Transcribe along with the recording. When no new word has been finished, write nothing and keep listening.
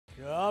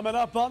Coming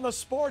up on the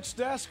sports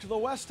desk, the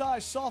West High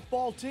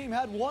softball team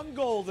had one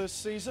goal this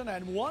season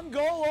and one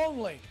goal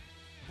only.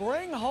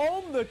 Bring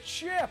home the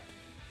chip.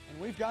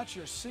 And we've got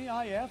your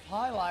CIF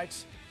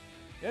highlights.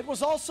 It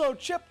was also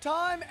chip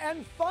time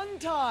and fun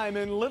time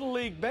in Little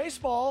League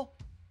Baseball.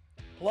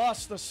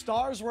 Plus, the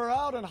Stars were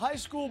out in high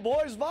school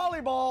boys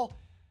volleyball.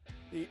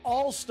 The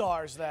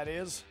All-Stars, that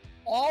is.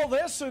 All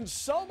this and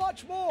so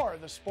much more.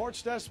 The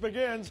sports desk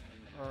begins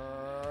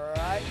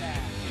right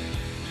now.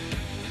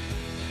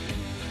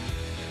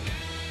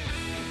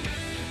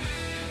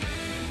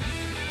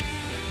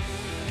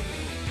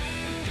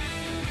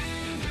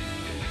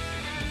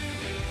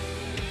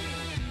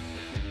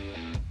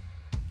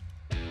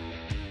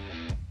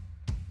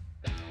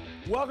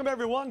 Welcome,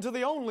 everyone, to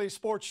the only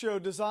sports show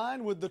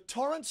designed with the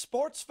Torrance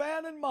sports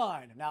fan in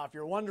mind. Now, if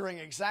you're wondering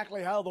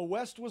exactly how the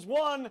West was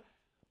won,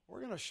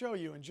 we're going to show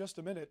you in just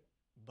a minute.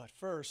 But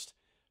first,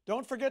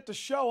 don't forget to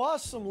show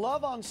us some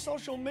love on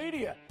social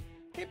media.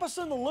 Keep us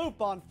in the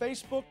loop on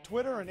Facebook,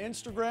 Twitter, and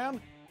Instagram.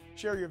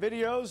 Share your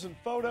videos and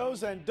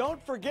photos, and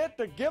don't forget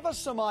to give us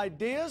some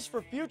ideas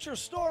for future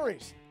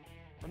stories.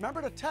 Remember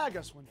to tag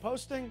us when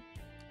posting,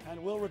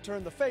 and we'll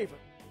return the favor.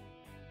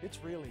 It's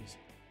real easy.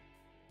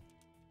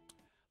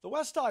 The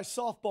West High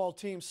softball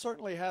team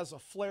certainly has a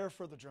flair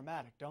for the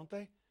dramatic, don't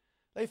they?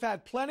 They've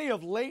had plenty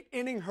of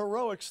late-inning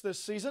heroics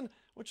this season,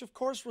 which of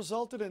course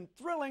resulted in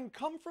thrilling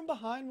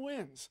come-from-behind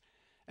wins.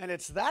 And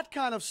it's that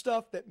kind of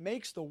stuff that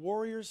makes the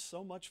Warriors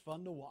so much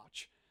fun to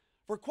watch.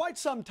 For quite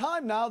some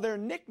time now, their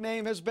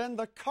nickname has been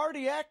the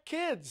Cardiac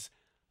Kids,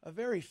 a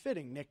very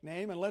fitting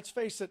nickname, and let's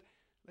face it,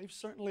 they've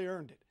certainly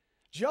earned it.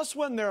 Just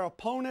when their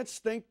opponents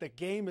think the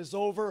game is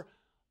over,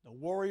 the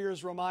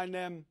Warriors remind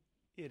them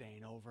it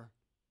ain't over.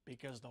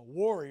 Because the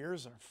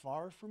Warriors are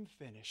far from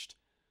finished.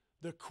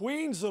 The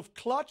Queens of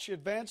Clutch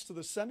advanced to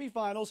the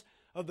semifinals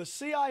of the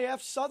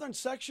CIF Southern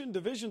Section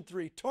Division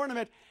III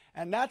tournament,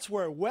 and that's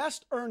where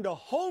West earned a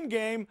home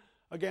game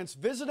against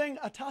visiting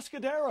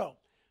Atascadero.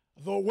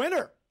 The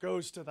winner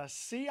goes to the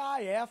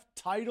CIF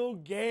title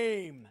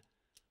game.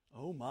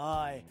 Oh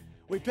my.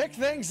 We picked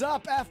things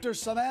up after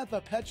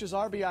Samantha Petch's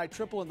RBI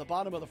triple in the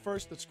bottom of the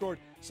first that scored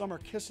Summer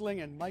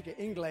Kissling and Micah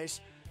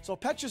Ingles. So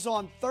Petch is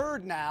on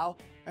third now,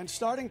 and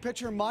starting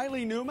pitcher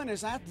Miley Newman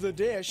is at the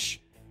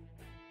dish.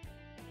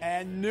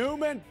 And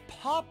Newman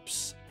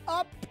pops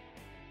up,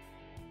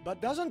 but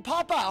doesn't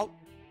pop out.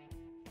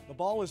 The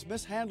ball is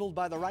mishandled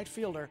by the right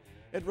fielder.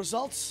 It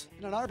results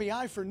in an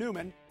RBI for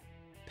Newman.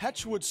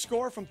 Petch would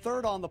score from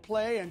third on the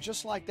play, and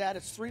just like that,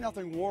 it's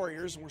 3-0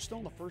 Warriors, and we're still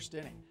in the first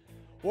inning.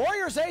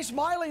 Warriors ace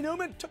Miley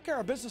Newman took care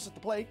of business at the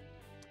plate,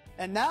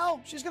 and now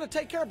she's going to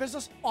take care of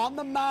business on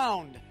the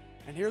mound.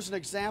 And here's an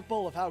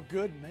example of how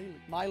good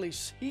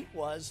Miley's heat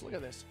was. Look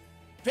at this.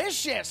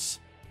 Vicious!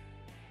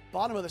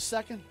 Bottom of the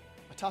second,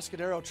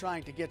 Atascadero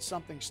trying to get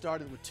something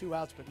started with 2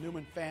 outs, but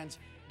Newman fans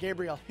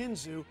Gabriel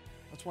Hinzu.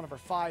 That's one of her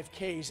 5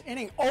 Ks.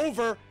 Inning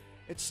over.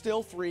 It's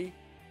still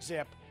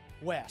 3-zip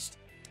West.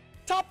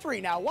 Top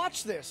 3 now.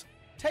 Watch this.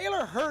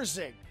 Taylor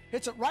Herzig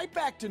hits it right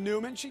back to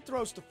Newman. She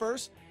throws to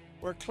first,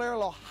 where Claire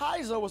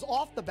Lohiza was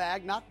off the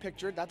bag, not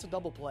pictured. That's a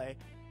double play.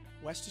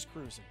 West is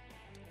cruising.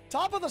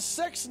 Top of the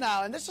 6th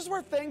now, and this is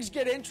where things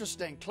get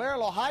interesting. Claire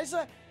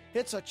Lohiza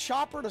hits a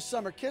chopper to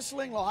Summer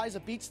Kissling.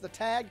 Lohiza beats the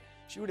tag.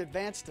 She would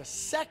advance to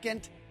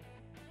second.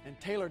 And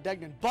Taylor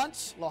Degnan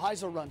bunts.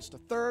 Lohiza runs to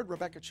third.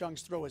 Rebecca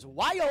Chung's throw is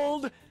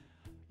wild.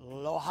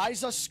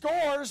 Lohiza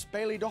scores.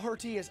 Bailey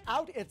Doherty is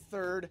out at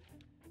third.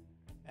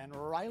 And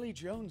Riley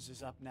Jones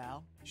is up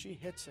now. She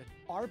hits an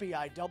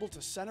RBI double to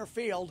center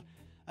field.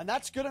 And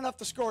that's good enough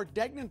to score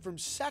Degnan from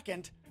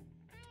second.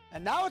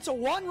 And now it's a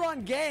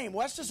 1-run game.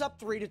 West is up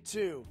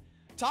 3-2.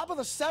 Top of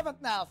the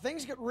 7th now.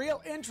 Things get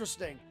real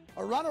interesting.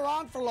 A runner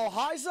on for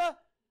Lohiza.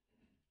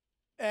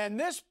 And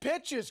this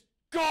pitch is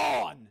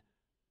gone.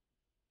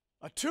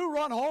 A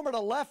 2-run homer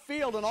to left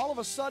field, and all of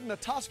a sudden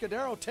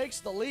Atascadero takes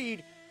the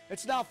lead.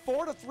 It's now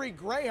 4-3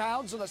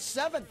 Greyhounds in the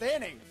 7th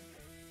inning.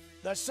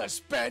 The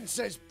suspense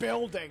is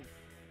building.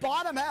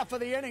 Bottom half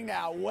of the inning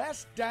now.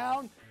 West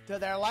down to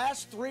their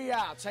last 3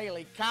 outs.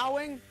 Haley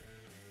Cowing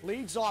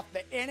leads off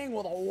the inning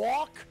with a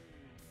walk.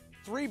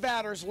 3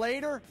 batters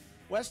later,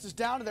 West is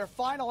down to their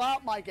final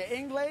out. Micah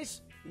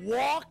Ingles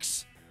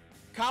walks.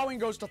 Cowing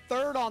goes to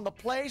third on the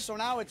play, so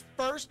now it's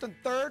first and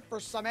third for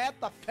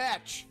Samantha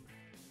Petch.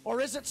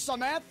 Or is it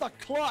Samantha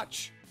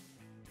Clutch?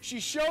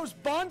 She shows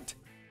bunt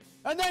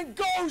and then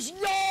goes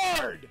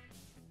yard.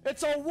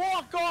 It's a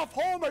walk-off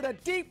homer to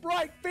deep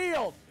right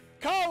field.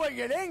 Cowing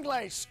and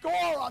Ingles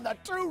score on the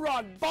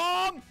 2-run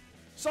bomb.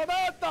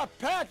 Samantha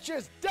Petch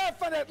is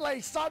definitely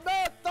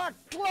Samantha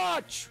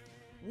Clutch.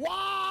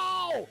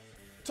 Wow!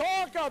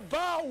 Talk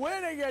about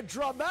winning in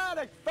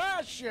dramatic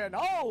fashion.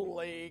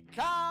 Holy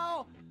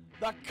cow.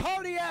 The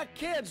Cardiac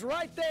Kids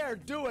right there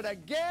do it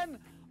again.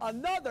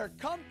 Another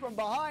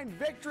come-from-behind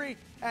victory,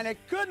 and it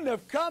couldn't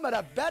have come at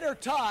a better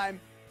time.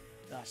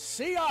 The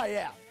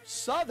CIF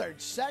Southern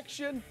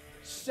Section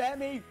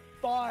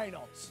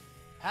semifinals.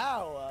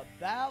 How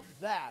about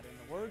that, in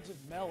the words of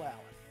Mel Allen?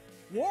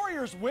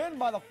 Warriors win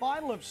by the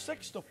final of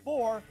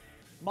 6-4.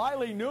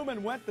 Miley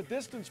Newman went the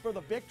distance for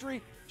the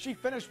victory. She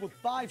finished with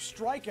 5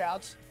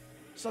 strikeouts.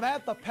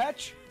 Samantha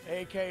Petch,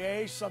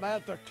 a.k.a.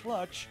 Samantha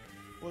Clutch,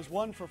 was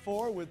 1 for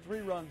 4 with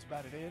 3 runs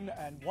batted in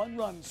and 1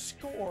 run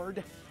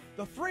scored.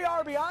 The 3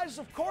 RBIs,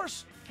 of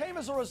course, came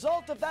as a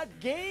result of that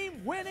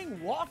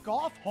game-winning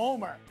walk-off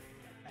homer.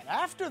 And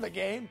after the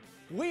game,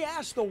 we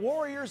asked the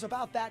Warriors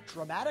about that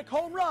dramatic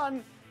home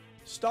run,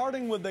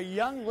 starting with the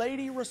young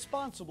lady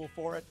responsible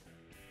for it,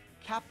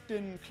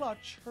 Captain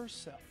Clutch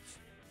herself.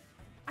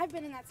 I've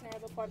been in that scenario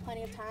before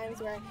plenty of times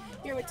where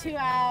you're with 2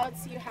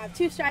 outs, you have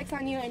 2 strikes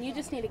on you, and you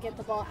just need to get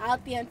the ball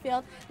out the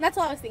infield. And that's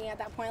all I was thinking at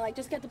that point, like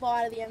just get the ball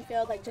out of the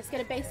infield, like just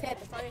get a base hit.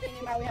 That's all you're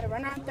thinking about. We had a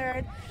runner on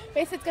third.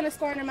 Base hit's going to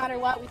score no matter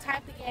what. We tied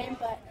up the game,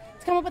 but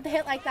to come up with a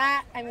hit like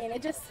that, I mean,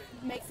 it just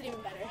makes it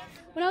even better.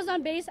 When I was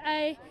on base,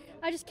 I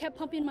just kept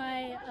pumping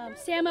my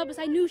Sam up because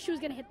I knew she was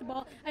going to hit the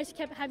ball. I just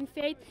kept having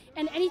faith.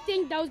 And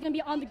anything that was going to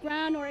be on the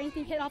ground or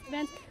anything hit off the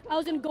fence, I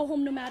was going to go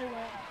home no matter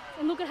what.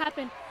 And look what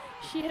happened.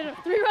 She hit a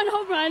 3-run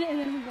home run, and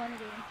then we won the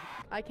game.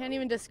 I can't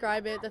even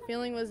describe it. The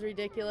feeling was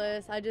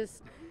ridiculous. I don't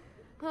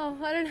know.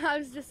 I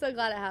was just so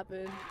glad it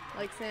happened.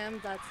 Like Sam,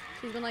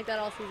 she's been like that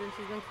all season.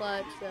 She's been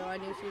clutch, so I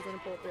knew she was going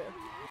to pull through.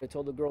 I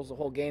told the girls the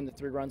whole game that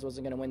 3 runs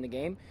wasn't going to win the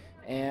game,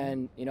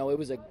 and you know it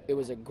was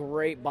a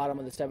great bottom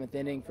of the 7th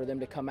inning for them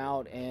to come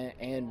out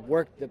and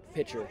work the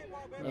pitcher,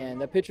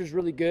 and the pitcher's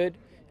really good.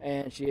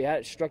 And she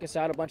struck us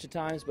out a bunch of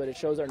times, but it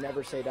shows our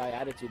never say die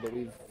attitude that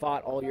we've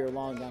fought all year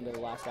long down to the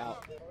last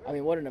out. I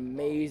mean, what an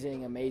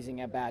amazing, amazing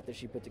at-bat that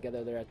she put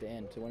together there at the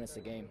end to win us the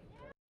game.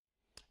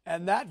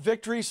 And that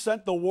victory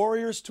sent the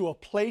Warriors to a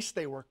place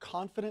they were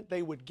confident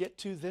they would get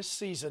to this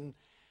season.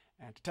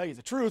 And to tell you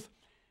the truth,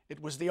 it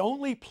was the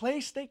only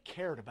place they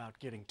cared about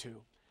getting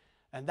to.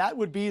 And that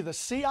would be the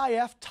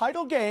CIF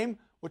title game,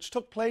 which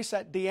took place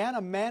at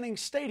Deanna Manning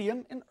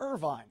Stadium in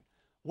Irvine.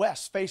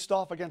 West faced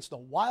off against the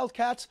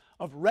Wildcats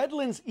of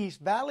Redlands East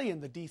Valley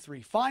in the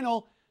D3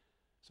 final.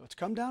 So it's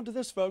come down to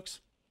this, folks.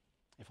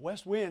 If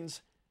West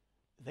wins,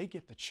 they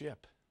get the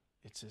chip.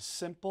 It's as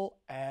simple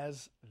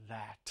as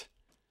that.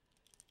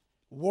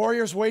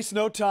 Warriors waste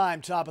no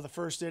time. Top of the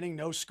 1st inning,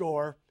 no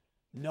score,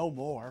 no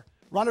more.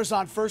 Runners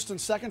on 1st and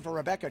 2nd for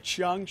Rebecca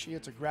Chung. She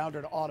hits a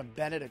grounder to Autumn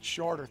Bennett at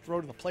short. Her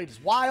throw to the plate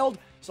is wild.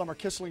 Summer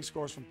Kissling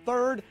scores from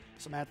 3rd.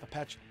 Samantha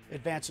Petch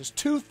advances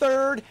to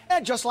 3rd.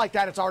 And just like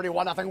that, it's already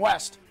 1-0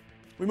 West.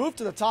 We move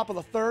to the top of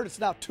the 3rd. It's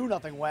now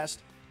 2-0 West.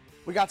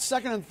 We got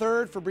 2nd and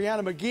 3rd for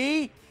Brianna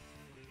McGee.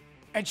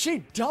 And she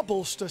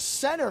doubles to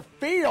center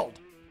field.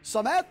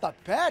 Samantha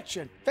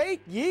Petch and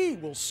Faith Yee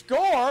will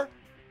score.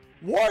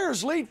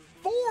 Warriors lead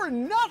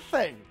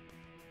 4-0.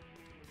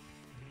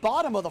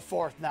 Bottom of the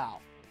 4th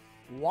now.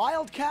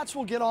 Wildcats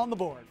will get on the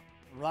board.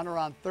 Runner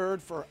on 3rd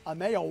for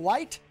Amaya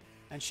White,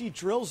 and she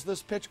drills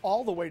this pitch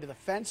all the way to the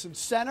fence in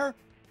center.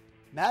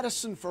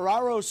 Madison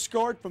Ferraro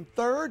scored from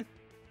 3rd.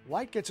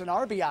 White gets an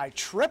RBI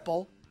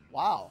triple.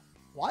 Wow.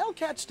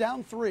 Wildcats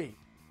down 3.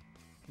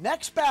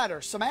 Next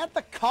batter,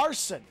 Samantha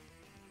Carson.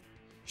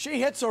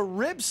 She hits a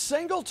rib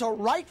single to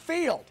right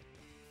field.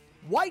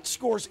 White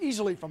scores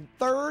easily from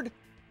 3rd.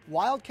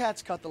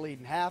 Wildcats cut the lead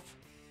in half.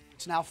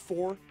 It's now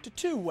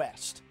 4-2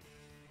 West.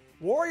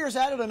 Warriors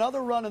added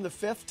another run in the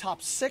 5th,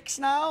 top 6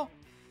 now.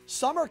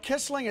 Summer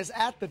Kissling is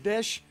at the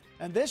dish,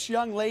 and this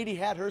young lady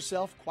had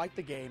herself quite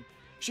the game.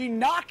 She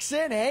knocks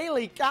in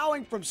Haley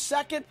Cowing from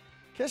 2nd.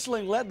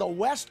 Kissling led the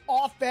West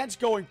offense,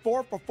 going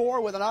 4 for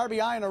 4 with an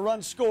RBI and a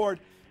run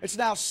scored. It's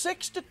now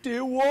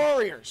 6-2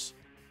 Warriors.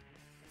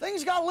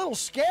 Things got a little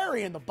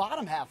scary in the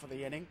bottom half of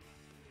the inning.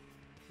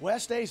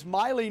 West ace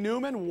Miley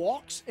Newman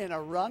walks in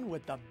a run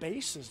with the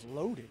bases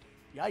loaded.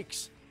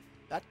 Yikes.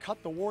 That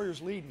cut the Warriors'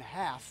 lead in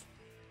half.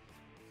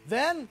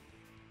 Then,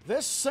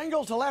 this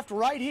single to left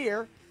right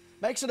here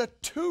makes it a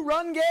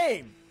 2-run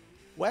game.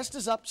 West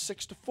is up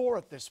 6-4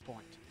 at this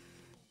point.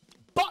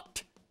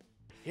 But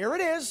here it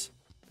is,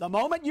 the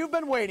moment you've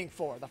been waiting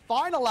for. The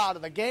final out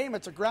of the game.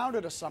 It's a grounder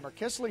to Summer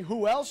Kissling.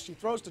 Who else? She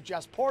throws to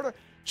Jess Porter.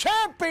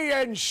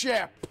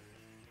 Championship!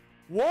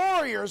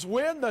 Warriors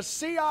win the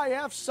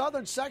CIF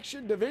Southern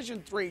Section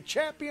Division III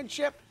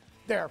Championship,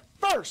 their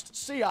first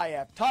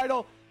CIF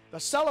title. The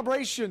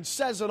celebration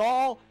says it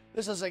all.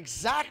 This is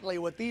exactly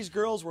what these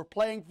girls were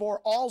playing for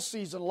all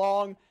season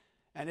long,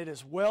 and it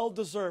is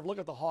well-deserved. Look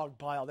at the hog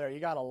pile there. You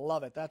got to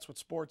love it. That's what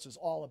sports is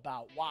all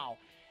about. Wow.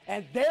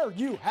 And there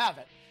you have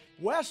it.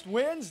 West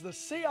wins the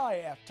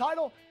CIF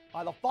title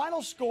by the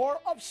final score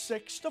of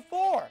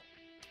 6-4.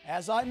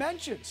 As I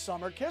mentioned,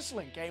 Summer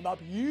Kissling came up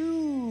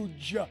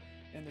huge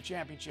in the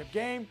championship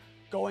game,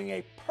 going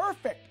a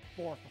perfect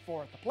 4 for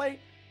 4 at the plate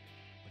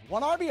with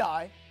 1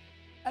 RBI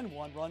and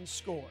 1 run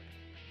scored.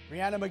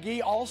 Brianna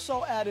McGee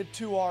also added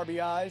 2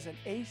 RBIs, and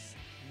ace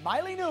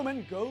Miley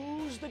Newman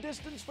goes the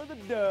distance for the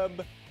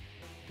dub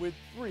with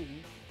 3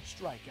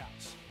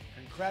 strikeouts.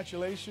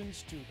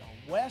 Congratulations to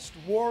the West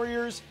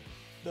Warriors,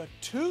 the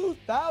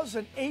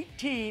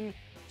 2018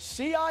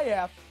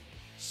 CIF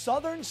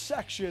Southern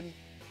Section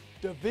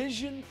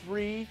Division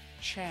III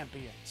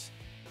champions.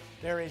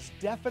 There is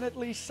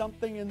definitely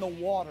something in the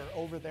water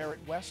over there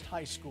at West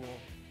High School,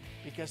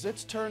 because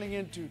it's turning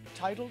into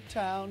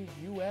Titletown,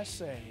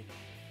 USA.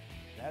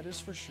 That is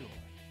for sure.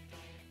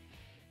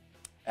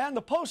 And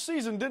the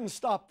postseason didn't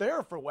stop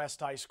there for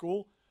West High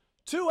School.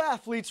 2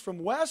 athletes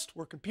from West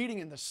were competing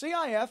in the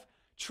CIF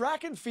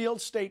Track and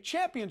Field State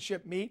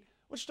Championship meet,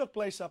 which took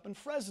place up in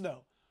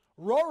Fresno.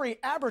 Rory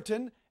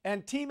Abberton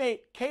and teammate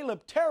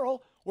Caleb Terrill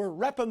were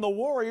repping the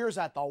Warriors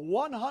at the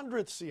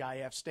 100th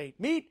CIF State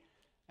meet,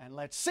 and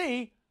let's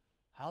see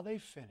how they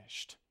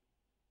finished.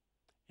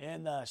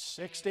 In the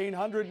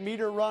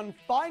 1,600-meter run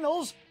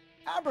finals,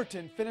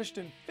 Abberton finished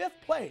in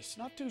 5th place,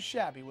 not too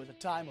shabby, with a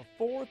time of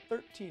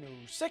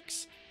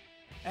 4:13.06.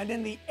 And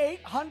in the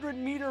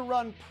 800-meter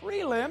run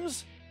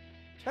prelims,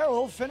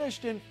 Terrill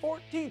finished in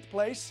 14th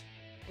place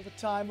with a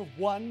time of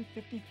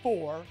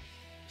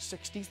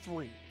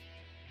 1:54.63.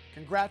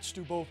 Congrats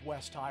to both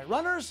West High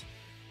runners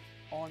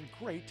on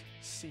great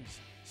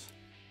seasons.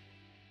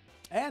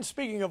 And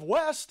speaking of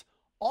West,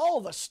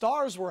 all the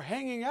stars were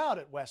hanging out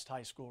at West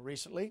High School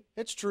recently.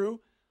 It's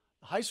true,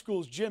 the high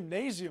school's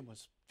gymnasium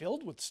was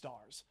filled with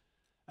stars.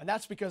 And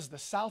that's because the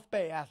South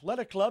Bay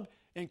Athletic Club,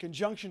 in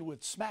conjunction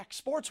with Smack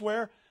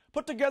Sportswear,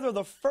 put together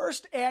the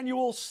first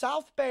annual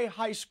South Bay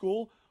High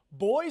School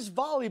Boys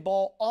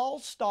Volleyball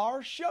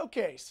All-Star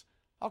Showcase.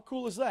 How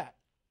cool is that?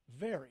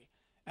 Very.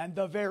 And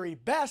the very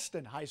best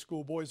in high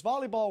school boys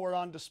volleyball were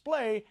on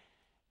display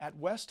at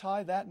West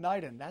High that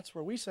night, and that's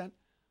where we sent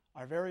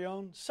our very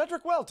own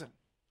Cedric Welton.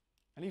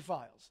 And he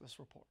files this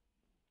report.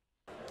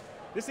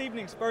 This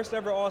evening's first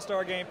ever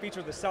All-Star game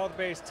featured the South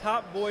Bay's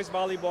top boys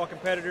volleyball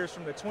competitors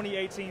from the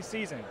 2018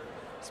 season.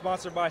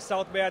 Sponsored by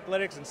South Bay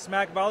Athletics and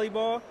Smack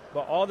Volleyball,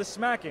 but all the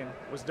smacking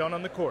was done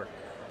on the court.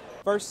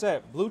 First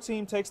set, blue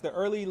team takes the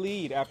early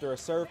lead after a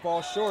serve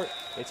falls short.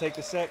 They take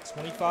the set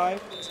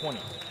 25-20.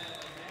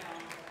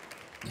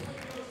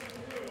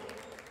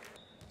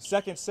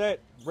 Second set,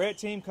 red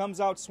team comes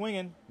out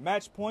swinging.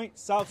 Match point,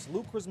 South's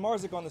Luke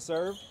Krasmarzik on the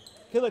serve.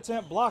 Kill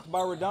attempt blocked by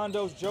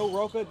Redondo's Joe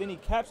Roca, then he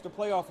caps the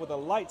playoff with a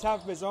light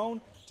tap of his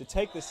own to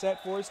take the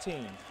set for his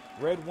team.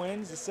 Red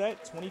wins the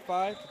set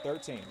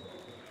 25-13.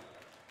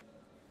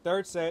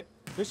 Third set,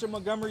 Bishop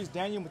Montgomery's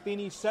Daniel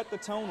Matheny set the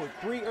tone with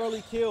 3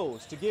 early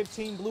kills to give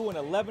Team Blue an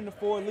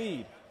 11-4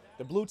 lead.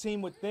 The blue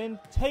team would then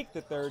take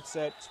the third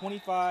set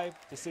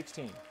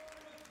 25-16.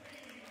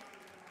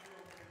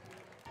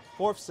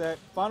 Fourth set,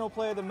 final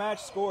play of the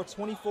match, score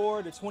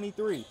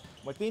 24-23.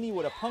 Matheny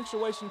with a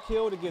punctuation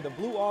kill to give the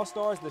Blue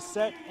All-Stars the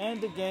set and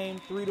the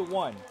game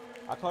 3-1.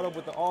 I caught up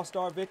with the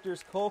All-Star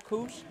victors Cole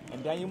Koosh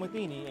and Daniel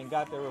Matheny and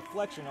got their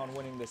reflection on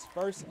winning this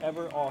first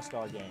ever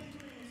All-Star game.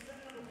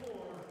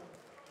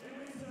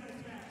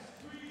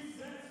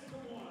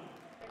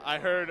 I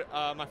heard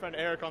my friend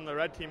Eric on the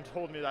red team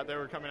told me that they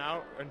were coming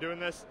out and doing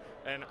this,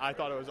 and I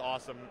thought it was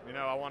awesome. You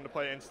know, I wanted to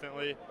play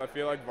instantly. I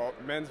feel like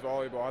men's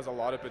volleyball has a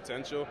lot of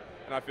potential,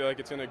 and I feel like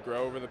it's going to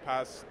grow over the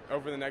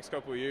next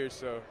couple of years.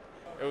 So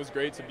it was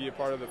great to be a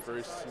part of the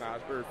first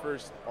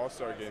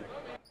All-Star game.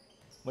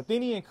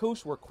 Matheny and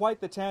Koosh were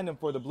quite the tandem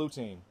for the blue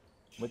team.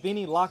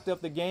 Matheny locked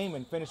up the game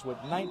and finished with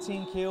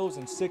 19 kills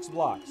and 6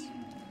 blocks.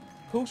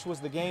 Koosh was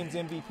the game's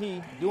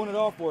MVP, doing it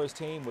all for his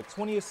team with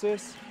 20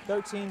 assists,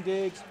 13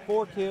 digs,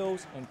 4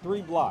 kills, and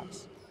 3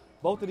 blocks.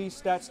 Both of these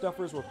stat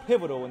stuffers were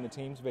pivotal in the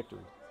team's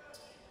victory.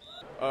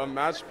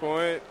 Match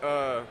point,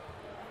 I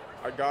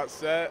got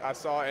set, I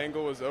saw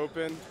angle was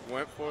open,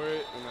 went for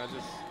it, and I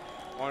just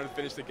wanted to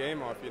finish the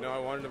game off. You know, I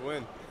wanted to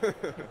win.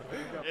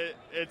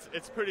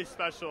 It's pretty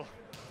special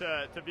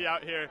to be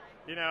out here,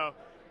 you know,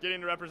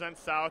 getting to represent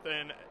South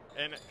and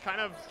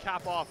kind of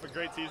cap off a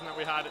great season that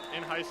we had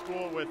in high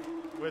school with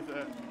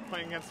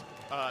playing against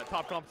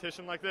top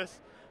competition like this.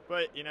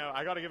 But, you know,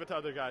 I got to give it to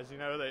other guys. You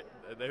know,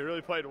 they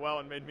really played well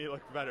and made me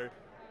look better.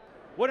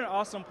 What an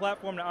awesome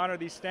platform to honor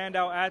these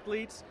standout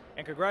athletes,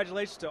 and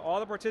congratulations to all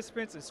the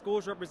participants and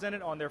schools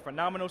represented on their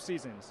phenomenal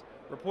seasons.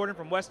 Reporting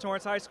from West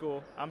Torrance High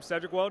School, I'm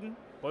Cedric Weldon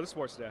for the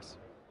Sports Desk.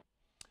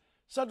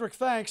 Cedric,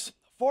 thanks.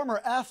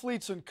 Former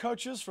athletes and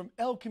coaches from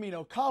El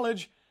Camino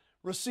College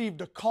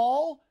received a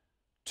call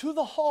to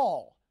the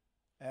hall,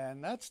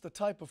 and that's the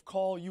type of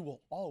call you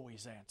will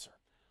always answer.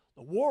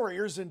 The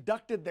Warriors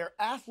inducted their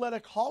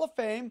Athletic Hall of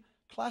Fame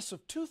class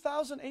of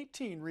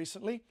 2018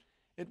 recently.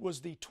 It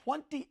was the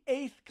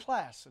 28th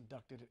class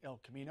inducted at El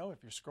Camino,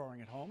 if you're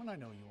scoring at home, and I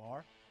know you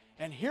are.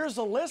 And here's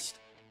a list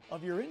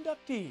of your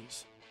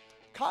inductees.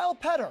 Kyle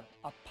Petter,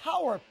 a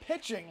power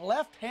pitching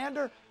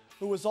left-hander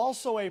who was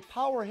also a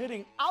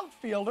power-hitting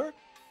outfielder.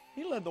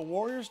 He led the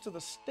Warriors to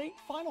the state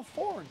Final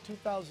Four in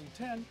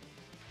 2010.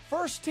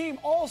 First-team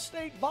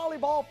All-State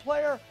volleyball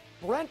player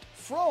Brent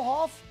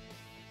Frohoff.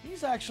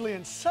 He's actually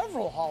in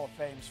several Hall of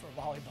Fames for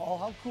volleyball.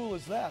 How cool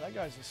is that? That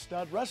guy's a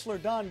stud. Wrestler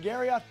Don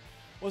Garriott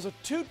was a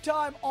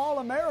 2-time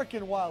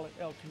All-American while at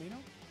El Camino.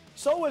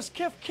 So was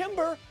Kif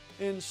Kimber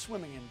in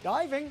swimming and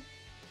diving.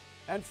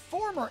 And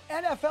former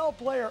NFL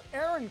player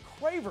Aaron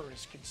Craver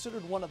is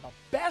considered one of the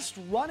best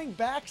running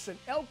backs in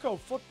Elko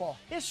football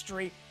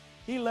history.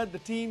 He led the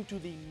team to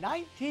the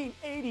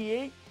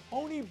 1988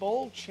 Pony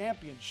Bowl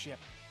Championship.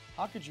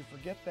 How could you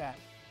forget that?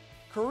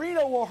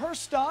 Karina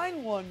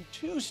Waherstein won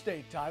 2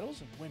 state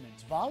titles in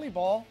women's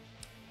volleyball.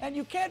 And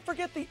you can't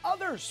forget the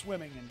other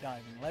swimming and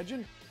diving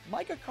legend,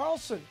 Micah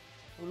Carlson,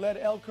 who led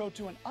Elko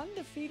to an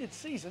undefeated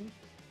season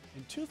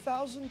in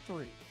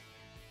 2003.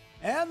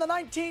 And the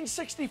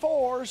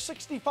 1964,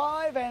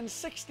 65, and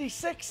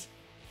 66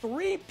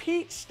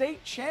 three-peat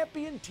state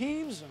champion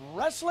teams in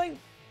wrestling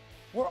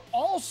were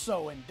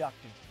also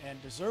inducted,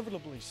 and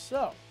deservedly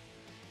so.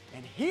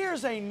 And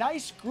here's a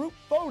nice group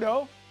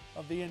photo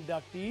of the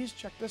inductees.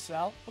 Check this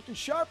out. Looking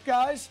sharp,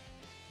 guys.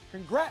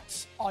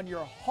 Congrats on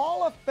your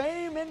Hall of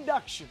Fame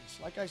inductions.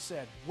 Like I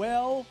said,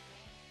 well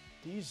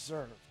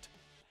deserved.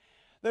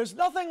 There's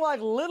nothing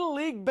like Little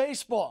League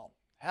Baseball.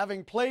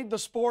 Having played the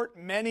sport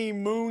many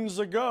moons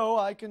ago,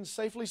 I can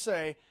safely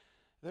say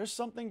there's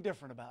something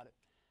different about it.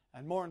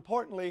 And more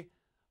importantly,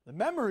 the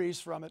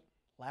memories from it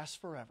last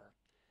forever.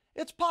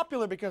 It's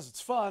popular because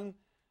it's fun,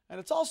 and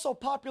it's also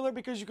popular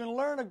because you can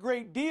learn a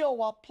great deal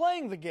while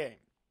playing the game.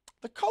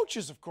 The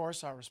coaches, of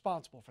course, are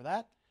responsible for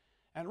that.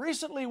 And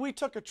recently we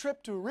took a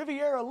trip to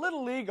Riviera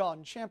Little League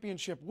on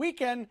championship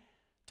weekend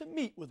to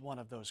meet with one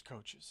of those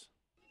coaches.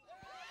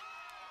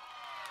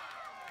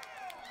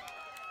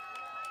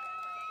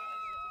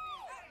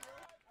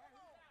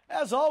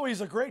 As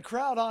always, a great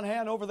crowd on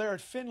hand over there at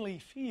Finley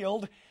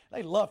Field.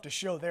 They love to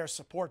show their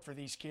support for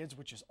these kids,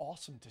 which is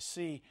awesome to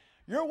see.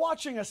 You're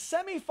watching a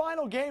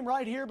semifinal game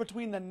right here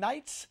between the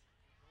Knights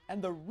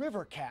and the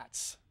River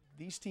Cats.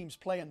 These teams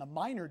play in the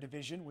minor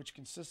division, which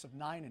consists of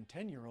 9- and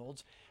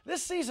 10-year-olds.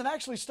 This season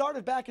actually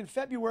started back in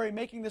February,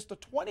 making this the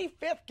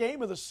 25th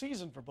game of the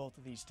season for both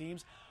of these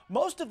teams.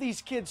 Most of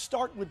these kids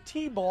start with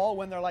T-ball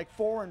when they're like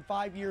 4 and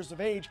 5 years of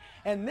age,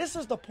 and this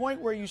is the point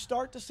where you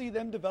start to see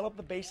them develop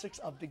the basics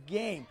of the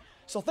game.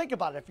 So think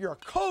about it. If you're a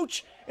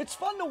coach, it's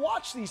fun to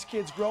watch these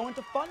kids grow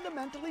into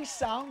fundamentally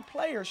sound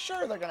players.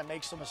 Sure, they're going to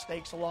make some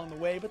mistakes along the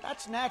way, but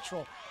that's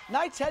natural.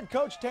 Knights head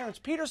coach Terrance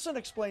Peterson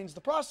explains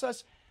the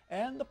process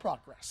and the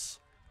progress.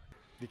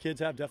 The kids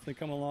have definitely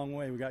come a long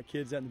way. We got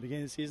kids at the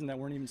beginning of the season that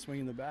weren't even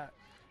swinging the bat.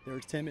 They were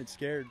timid,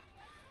 scared.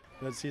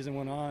 But as the season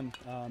went on,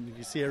 you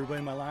can see everybody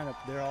in my lineup,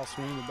 they're all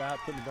swinging the bat,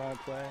 putting the ball in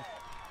play,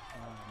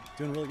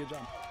 doing a really good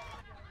job.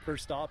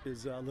 First stop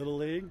is Little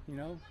League, you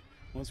know.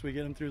 Once we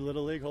get them through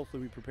Little League,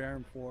 hopefully we prepare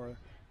them for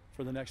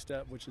the next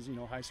step, which is,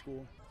 high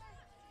school.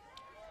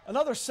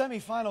 Another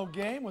semifinal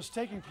game was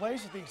taking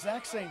place at the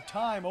exact same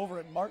time over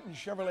at Martin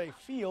Chevrolet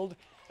Field.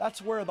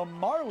 That's where the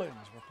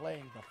Marlins were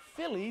playing the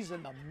Phillies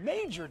in the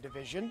major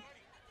division.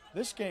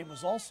 This game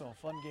was also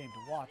a fun game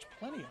to watch.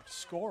 Plenty of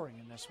scoring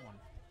in this one.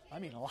 I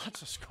mean,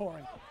 lots of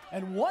scoring.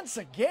 And once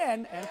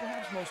again, and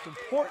perhaps most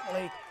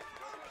importantly,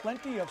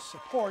 plenty of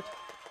support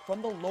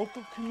from the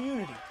local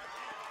community.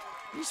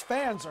 These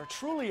fans are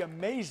truly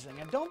amazing,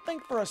 and don't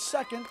think for a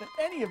second that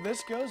any of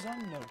this goes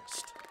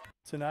unnoticed.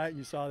 Tonight,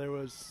 you saw there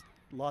was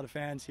a lot of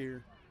fans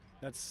here.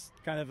 That's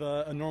kind of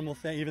a normal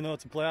thing, even though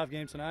it's a playoff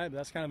game tonight, but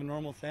that's kind of a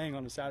normal thing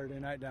on a Saturday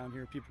night down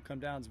here. People come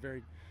down. It's a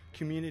very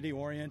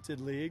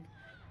community-oriented league.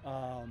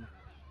 A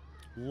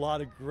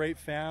lot of great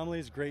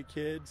families, great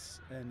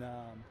kids, and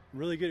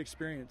really good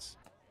experience.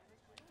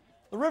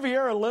 The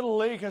Riviera Little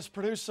League has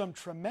produced some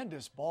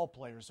tremendous ball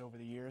players over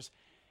the years.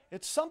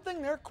 It's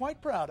something they're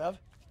quite proud of,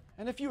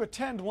 and if you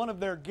attend one of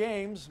their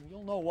games,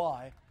 you'll know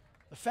why.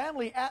 The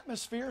family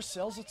atmosphere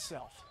sells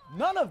itself.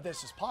 None of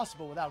this is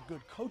possible without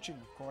good coaching,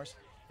 of course.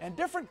 And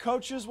different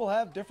coaches will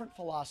have different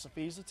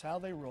philosophies. It's how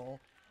they roll.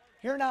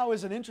 Here now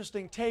is an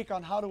interesting take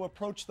on how to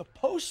approach the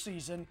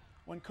postseason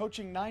when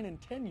coaching 9- and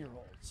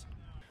 10-year-olds.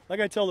 Like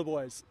I tell the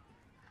boys,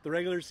 the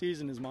regular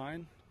season is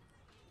mine.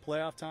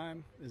 Playoff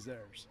time is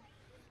theirs.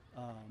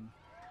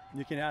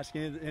 You can ask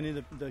any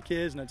of the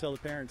kids, and I tell the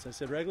parents, I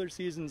said, regular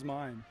season's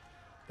mine.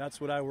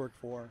 That's what I work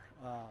for.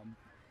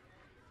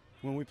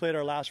 When we played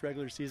our last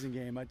regular season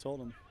game, I told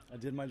them I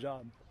did my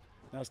job.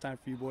 Now it's time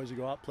for you boys to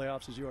go out.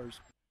 Playoffs is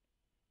yours.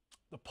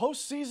 The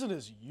postseason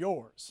is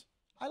yours.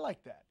 I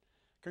like that.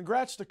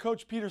 Congrats to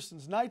Coach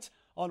Peterson's Knights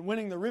on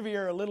winning the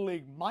Riviera Little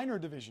League Minor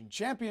Division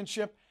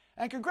Championship,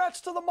 and congrats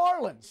to the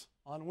Marlins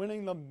on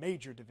winning the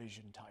Major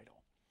Division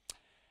title.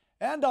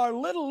 And our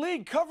Little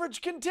League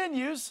coverage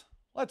continues.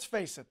 Let's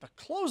face it, the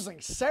closing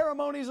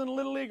ceremonies in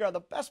Little League are the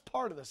best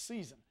part of the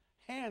season,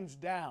 hands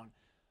down.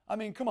 I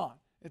mean, come on,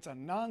 it's a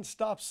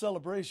non-stop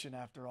celebration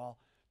after all.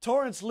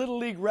 Torrance Little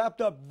League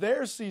wrapped up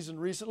their season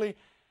recently,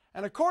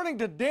 and according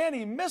to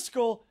Danny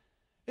Miskell,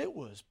 it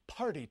was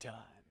party time.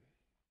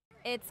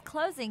 It's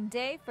closing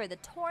day for the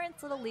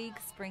Torrance Little League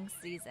spring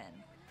season,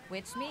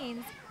 which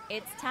means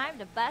it's time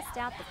to bust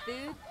out the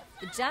food,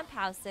 the jump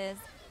houses,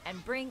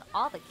 and bring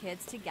all the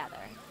kids together.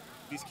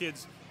 These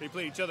kids, they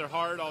play each other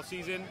hard all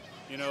season.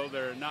 You know,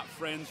 they're not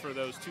friends for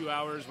those 2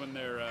 hours when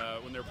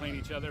they're playing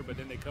each other, but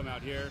then they come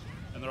out here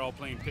and they're all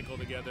playing pickle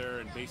together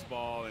and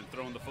baseball and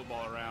throwing the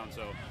football around.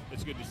 So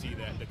it's good to see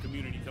that the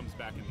community comes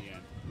back in the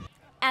end.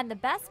 And the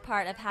best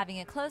part of having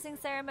a closing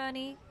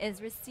ceremony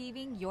is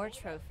receiving your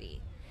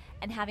trophy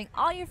and having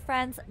all your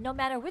friends, no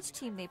matter which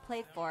team they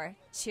play for,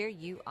 cheer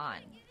you on.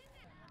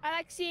 I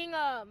like seeing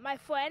my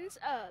friends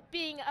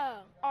being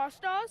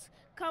all-stars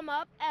come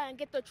up and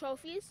get the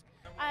trophies.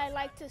 I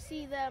like to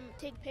see them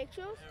take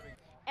pictures,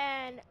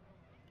 and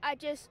I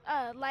just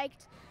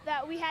liked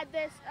that we had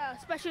this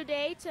special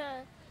day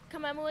to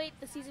commemorate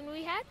the season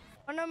we had.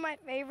 One of my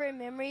favorite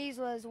memories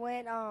was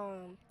when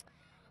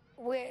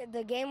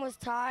the game was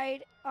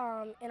tied,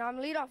 and I'm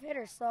leadoff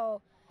hitter,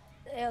 so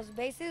it was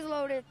bases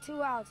loaded,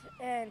 2 outs,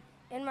 and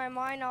in my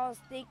mind I was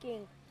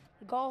thinking,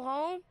 go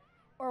home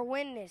or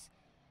win this.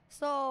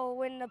 So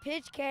when the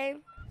pitch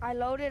came, I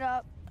loaded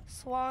up,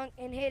 swung,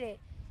 and hit it.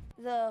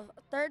 The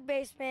third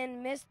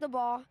baseman missed the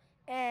ball,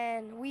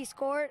 and we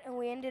scored, and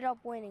we ended up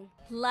winning.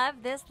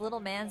 Love this little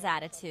man's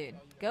attitude.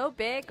 Go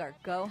big or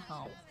go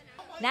home.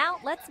 Now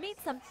let's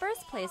meet some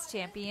first place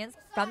champions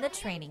from the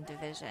training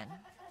division.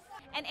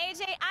 And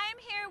AJ, I am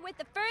here with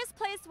the first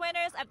place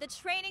winners of the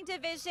training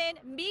division.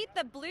 Meet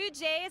the Blue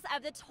Jays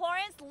of the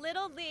Torrance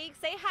Little League.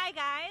 Say hi,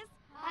 guys.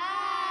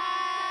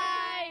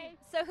 Hi.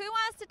 So who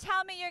wants to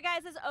tell me your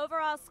guys'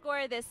 overall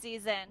score this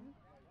season?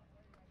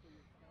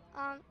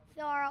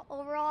 So our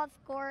overall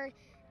score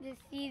this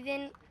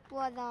season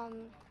was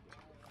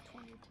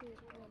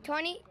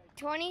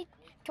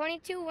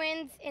 22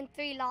 wins and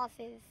 3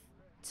 losses.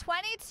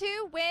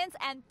 22 wins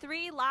and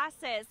 3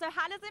 losses. So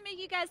how does it make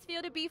you guys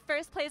feel to be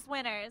first place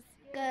winners?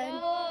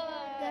 Good.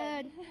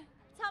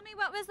 Tell me,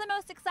 what was the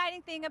most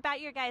exciting thing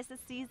about your guys this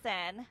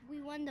season?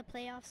 We won the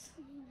playoffs.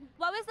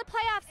 What was the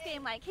playoffs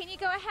game like? Can you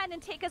go ahead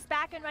and take us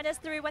back and run us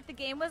through what the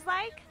game was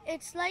like?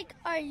 It's like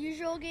our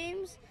usual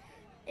games,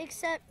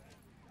 except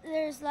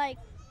there's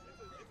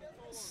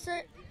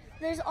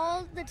there's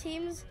all the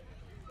teams,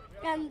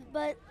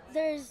 but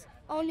there's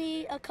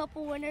only a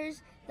couple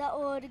winners that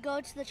would go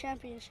to the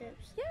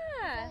championships.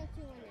 Yeah.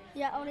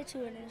 Yeah, only 2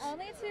 winners.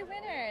 Only 2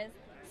 winners.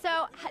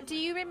 So, do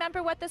you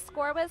remember what the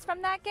score was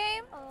from that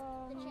game?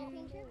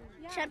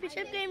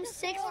 Championship game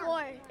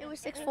 6-4. It was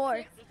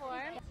 6-4.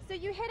 So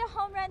you hit a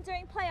home run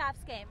during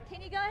playoffs game.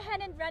 Can you go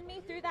ahead and run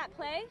me through that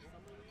play?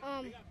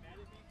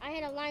 I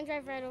hit a line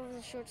drive right over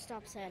the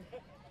shortstop's head.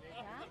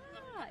 Yeah.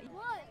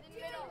 1,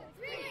 2,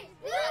 3,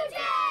 Blue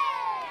Jays!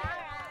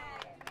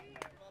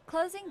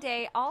 Closing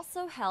Day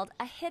also held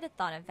a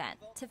hit-a-thon event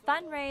to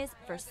fundraise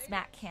for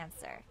smack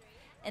cancer.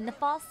 In the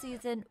fall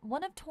season,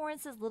 one of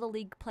Torrance's Little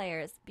League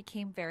players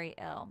became very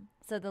ill,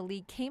 so the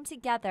league came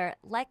together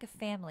like a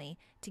family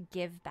to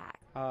give back.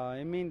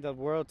 It means the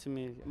world to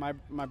me. My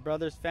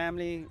brother's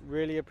family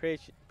really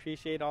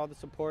appreciate all the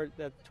support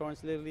that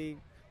Torrance Little League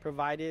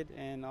provided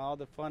and all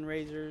the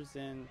fundraisers,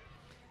 and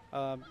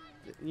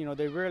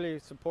they're really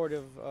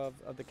supportive of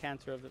the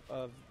cancer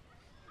of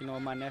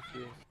my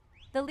nephew.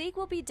 The league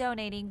will be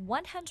donating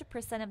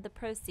 100% of the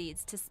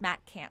proceeds to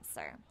smack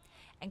cancer,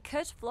 and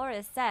Coach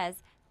Flores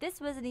says this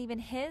wasn't even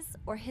his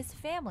or his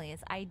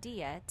family's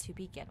idea to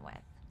begin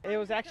with. It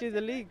was actually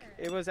the league.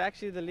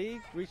 The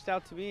league reached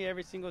out to me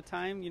every single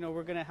time.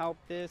 We're going to help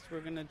this. We're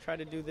going to try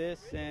to do this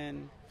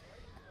and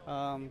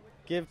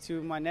give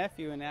to my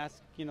nephew and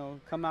ask,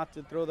 come out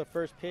to throw the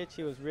first pitch.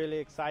 He was really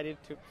excited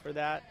for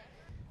that.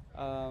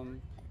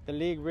 The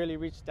league really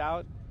reached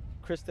out.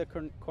 Krista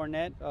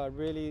Cornett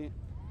really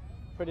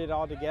put it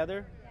all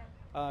together.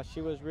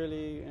 She was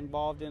really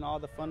involved in all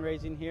the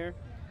fundraising here,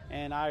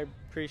 and I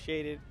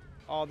appreciated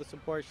all the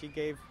support she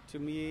gave to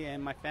me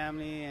and my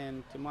family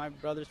and to my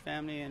brother's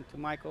family and to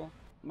Michael.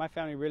 My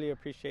family really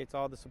appreciates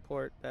all the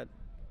support that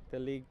the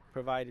league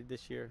provided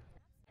this year.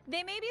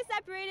 They may be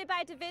separated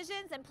by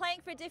divisions and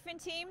playing for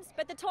different teams,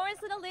 but the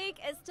Torrance Little League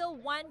is still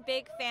one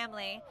big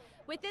family.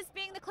 With this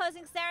being the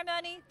closing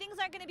ceremony, things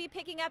aren't going to be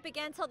picking up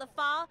again till the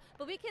fall,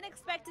 but we can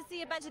expect to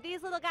see a bunch of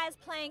these little guys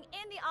playing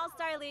in the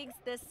All-Star Leagues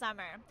this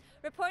summer.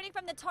 Reporting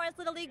from the Torrance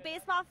Little League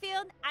baseball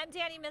field, I'm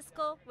Danny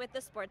Miskell with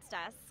the Sports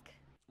Desk.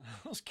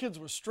 Those kids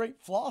were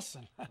straight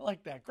flossing. I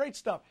like that. Great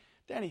stuff.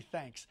 Danny,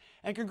 thanks.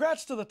 And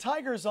congrats to the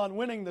Tigers on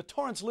winning the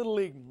Torrance Little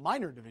League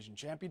Minor Division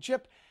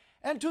Championship,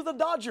 and to the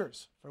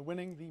Dodgers for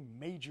winning the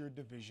Major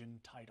Division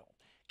title.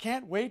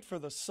 Can't wait for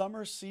the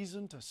summer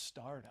season to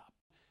start up.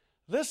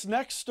 This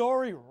next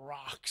story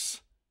rocks,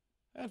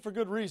 and for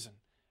good reason.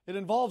 It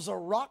involves a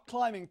rock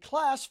climbing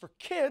class for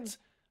kids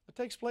that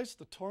takes place at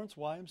the Torrance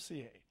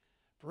YMCA.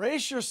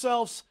 Brace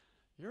yourselves.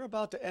 You're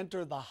about to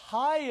enter the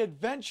High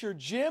Adventure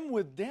Gym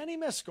with Danny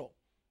Miskell,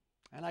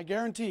 and I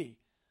guarantee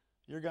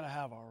you're going to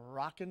have a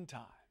rockin'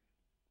 time.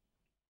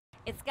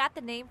 It's got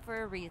the name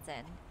for a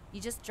reason.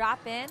 You just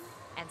drop in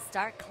and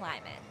start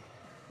climbing.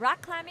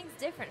 Rock climbing's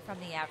different from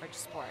the average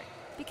sport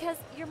because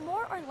you're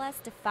more or less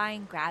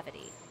defying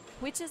gravity,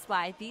 which is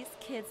why these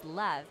kids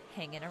love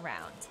hanging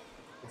around.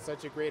 It's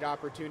such a great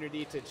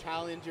opportunity to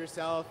challenge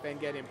yourself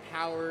and get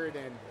empowered,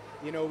 and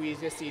we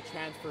just see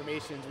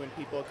transformations when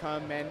people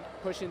come and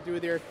pushing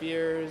through their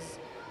fears,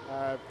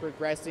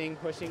 progressing,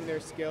 pushing their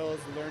skills,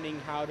 learning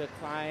how to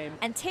climb.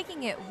 And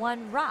taking it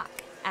one rock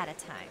at a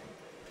time.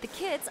 The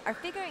kids are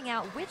figuring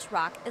out which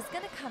rock is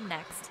going to come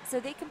next so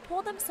they can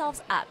pull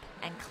themselves up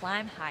and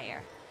climb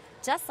higher,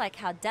 just like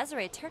how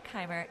Desiree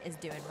Turkheimer is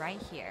doing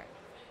right here.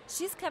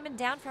 She's coming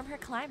down from her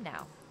climb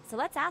now, so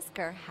let's ask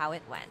her how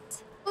it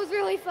went. It was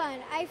really fun.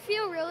 I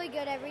feel really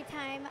good every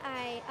time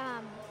I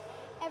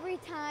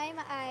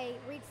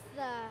reach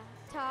the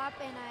top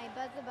and I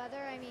buzzed the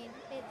buzzer, I mean,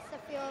 it's a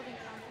feel of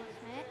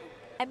accomplishment.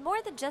 And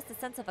more than just a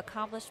sense of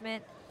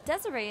accomplishment,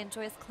 Desiree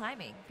enjoys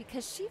climbing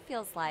because she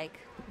feels like,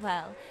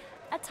 well,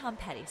 a Tom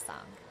Petty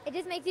song. It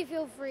just makes you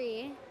feel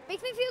free.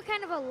 Makes me feel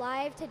kind of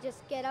alive to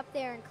just get up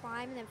there and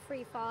climb and then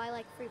free fall. I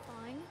like free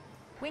falling.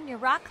 When you're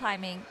rock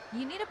climbing,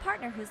 you need a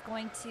partner who's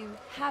going to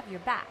have your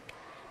back.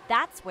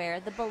 That's where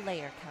the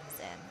belayer comes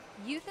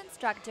in. Youth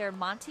instructor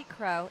Monty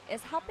Crow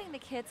is helping the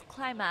kids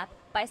climb up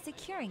by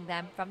securing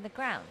them from the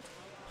ground.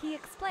 He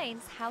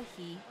explains how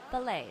he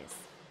belays.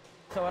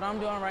 So what I'm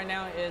doing right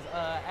now is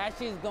as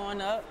she's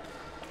going up,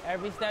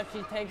 every step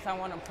she takes, I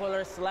want to pull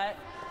her slack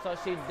so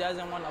she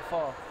doesn't want to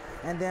fall.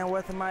 And then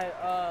with my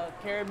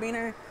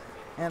carabiner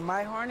and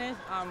my harness,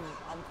 I'm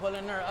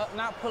pulling her up,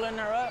 not pulling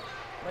her up,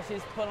 but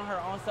she's pulling her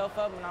own self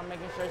up, and I'm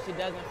making sure she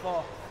doesn't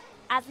fall.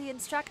 As the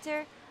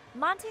instructor,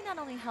 Monty not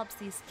only helps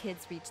these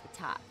kids reach the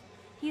top,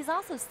 he's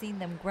also seen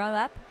them grow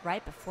up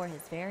right before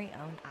his very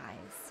own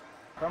eyes.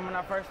 From when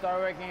I first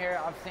started working here,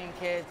 I've seen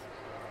kids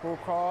who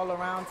crawl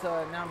around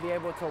to now be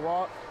able to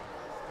walk.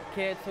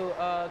 Kids who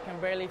can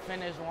barely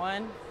finish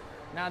one,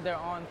 now they're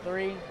on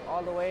 3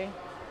 all the way.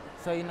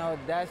 So, you know,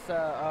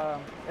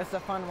 it's a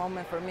fun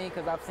moment for me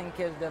because I've seen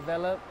kids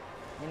develop,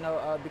 you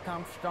know,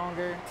 become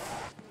stronger.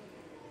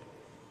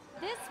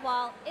 This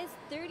wall is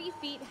 30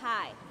 feet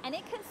high, and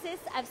it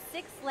consists of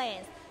 6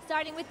 lanes,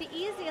 starting with the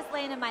easiest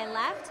lane on my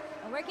left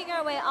and working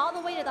our way all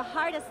the way to the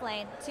hardest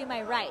lane to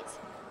my right.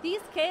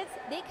 These kids,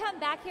 they come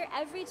back here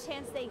every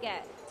chance they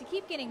get to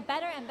keep getting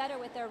better and better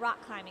with their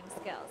rock climbing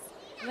skills.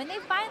 When they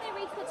finally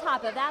reach the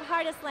top of that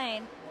hardest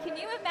lane, can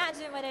you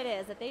imagine what it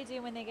is that they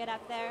do when they get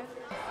up there?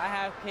 I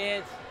have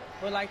kids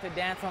who like to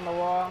dance on the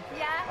wall.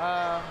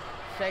 Yeah?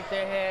 Shake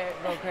their head,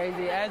 go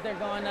crazy as they're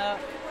going up.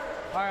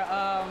 Or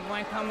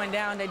when coming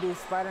down, they do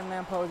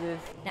Spider-Man poses.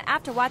 Now,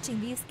 after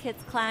watching these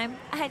kids climb,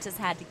 I just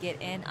had to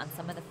get in on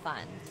some of the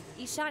fun.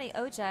 Ishani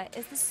Oja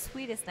is the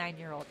sweetest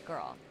 9-year-old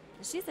girl.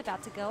 She's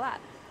about to go up,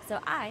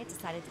 so I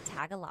decided to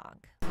tag along.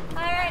 All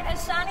right,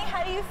 Ishani,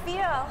 how do you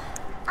feel?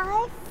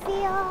 I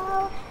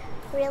feel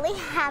really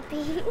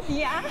happy.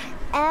 Yeah?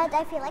 And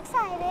I feel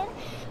excited.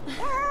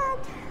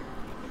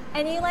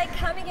 And you like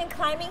coming and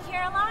climbing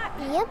here a lot?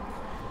 Yep.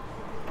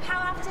 How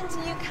often do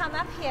you come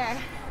up here?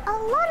 A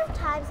lot of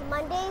times,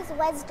 Mondays,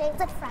 Wednesdays,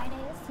 and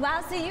Fridays.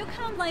 Wow, so you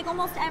come like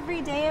almost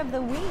every day of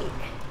the week.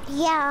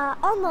 Yeah,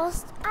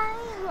 almost. I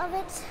love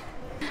it.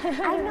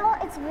 I know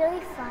it's really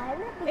fun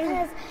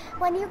because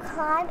when you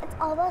climb, it's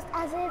almost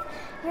as if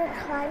you're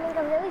climbing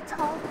a really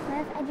tall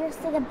cliff and you're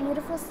seeing a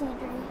beautiful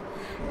scenery.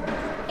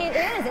 It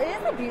is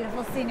a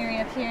beautiful scenery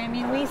up here. I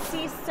mean, we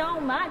see so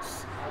much,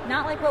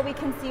 not like what we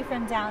can see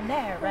from down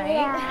there, right?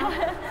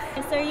 Yeah.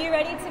 So are you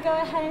ready to go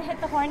ahead and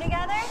hit the horn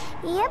together?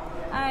 Yep.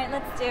 All right,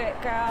 let's do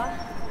it, girl.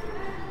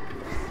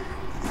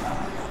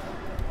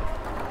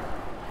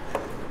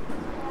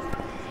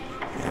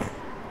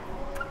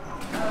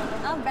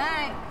 All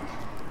right.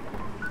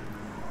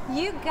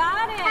 You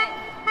got it!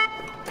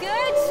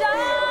 Good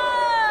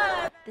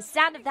job! The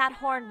sound of that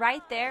horn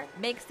right there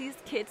makes these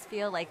kids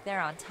feel like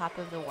they're on top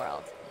of the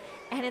world.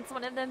 And it's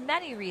one of the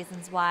many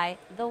reasons why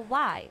the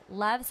Y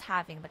loves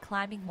having the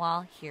climbing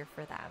wall here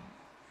for them.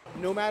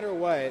 No matter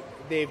what,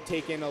 they've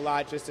taken a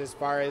lot just as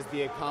far as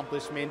the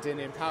accomplishment and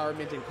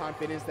empowerment and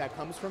confidence that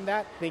comes from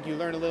that. I think you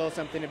learn a little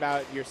something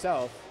about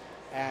yourself,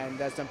 and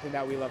that's something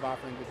that we love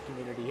offering to the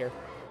community here.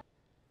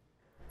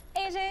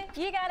 AJ,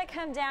 you gotta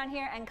come down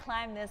here and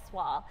climb this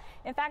wall.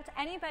 In fact,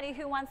 anybody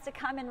who wants to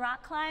come and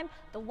rock climb,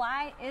 the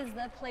Y is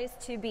the place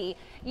to be.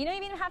 You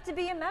don't even have to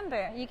be a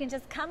member. You can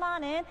just come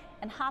on in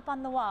and hop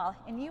on the wall,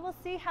 and you will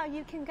see how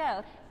you can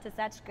go to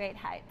such great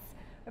heights.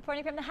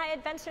 Reporting from the High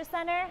Adventure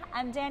Center,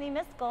 I'm Danny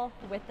Miskell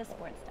with the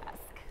Sports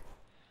Desk.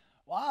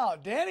 Wow,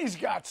 Danny's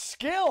got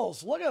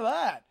skills. Look at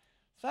that.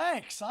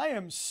 Thanks. I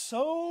am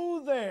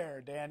so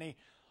there, Danny.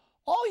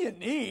 All you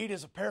need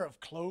is a pair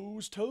of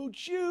closed-toed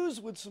shoes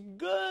with some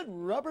good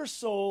rubber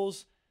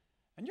soles,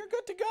 and you're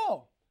good to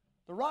go.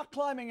 The rock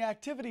climbing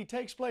activity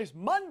takes place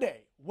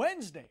Monday,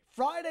 Wednesday,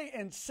 Friday,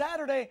 and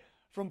Saturday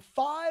from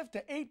 5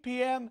 to 8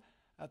 p.m.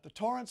 at the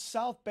Torrance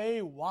South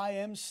Bay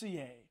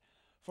YMCA.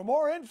 For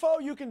more info,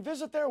 you can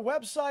visit their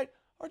website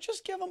or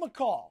just give them a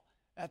call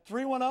at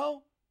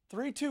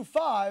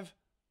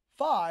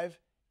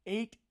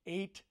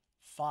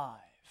 310-325-5885.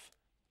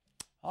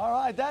 All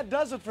right, that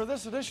does it for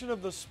this edition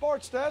of the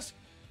Sports Desk.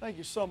 Thank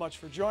you so much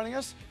for joining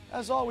us.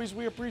 As always,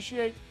 we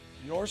appreciate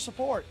your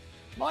support.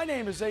 My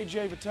name is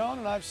AJ Vittone,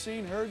 and I've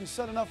seen, heard, and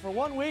said enough for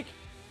 1 week.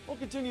 We'll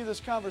continue this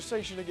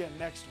conversation again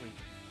next week,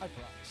 I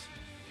promise.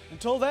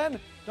 Until then,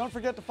 don't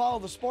forget to follow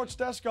the Sports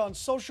Desk on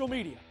social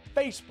media,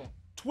 Facebook,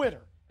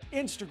 Twitter,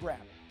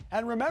 Instagram.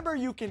 And remember,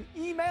 you can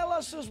email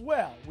us as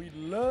well. We'd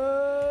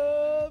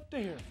love to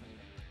hear from you.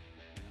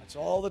 That's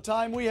all the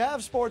time we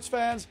have, sports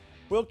fans.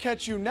 We'll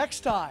catch you next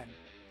time,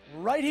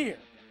 right here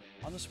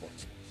on the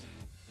Sports Desk.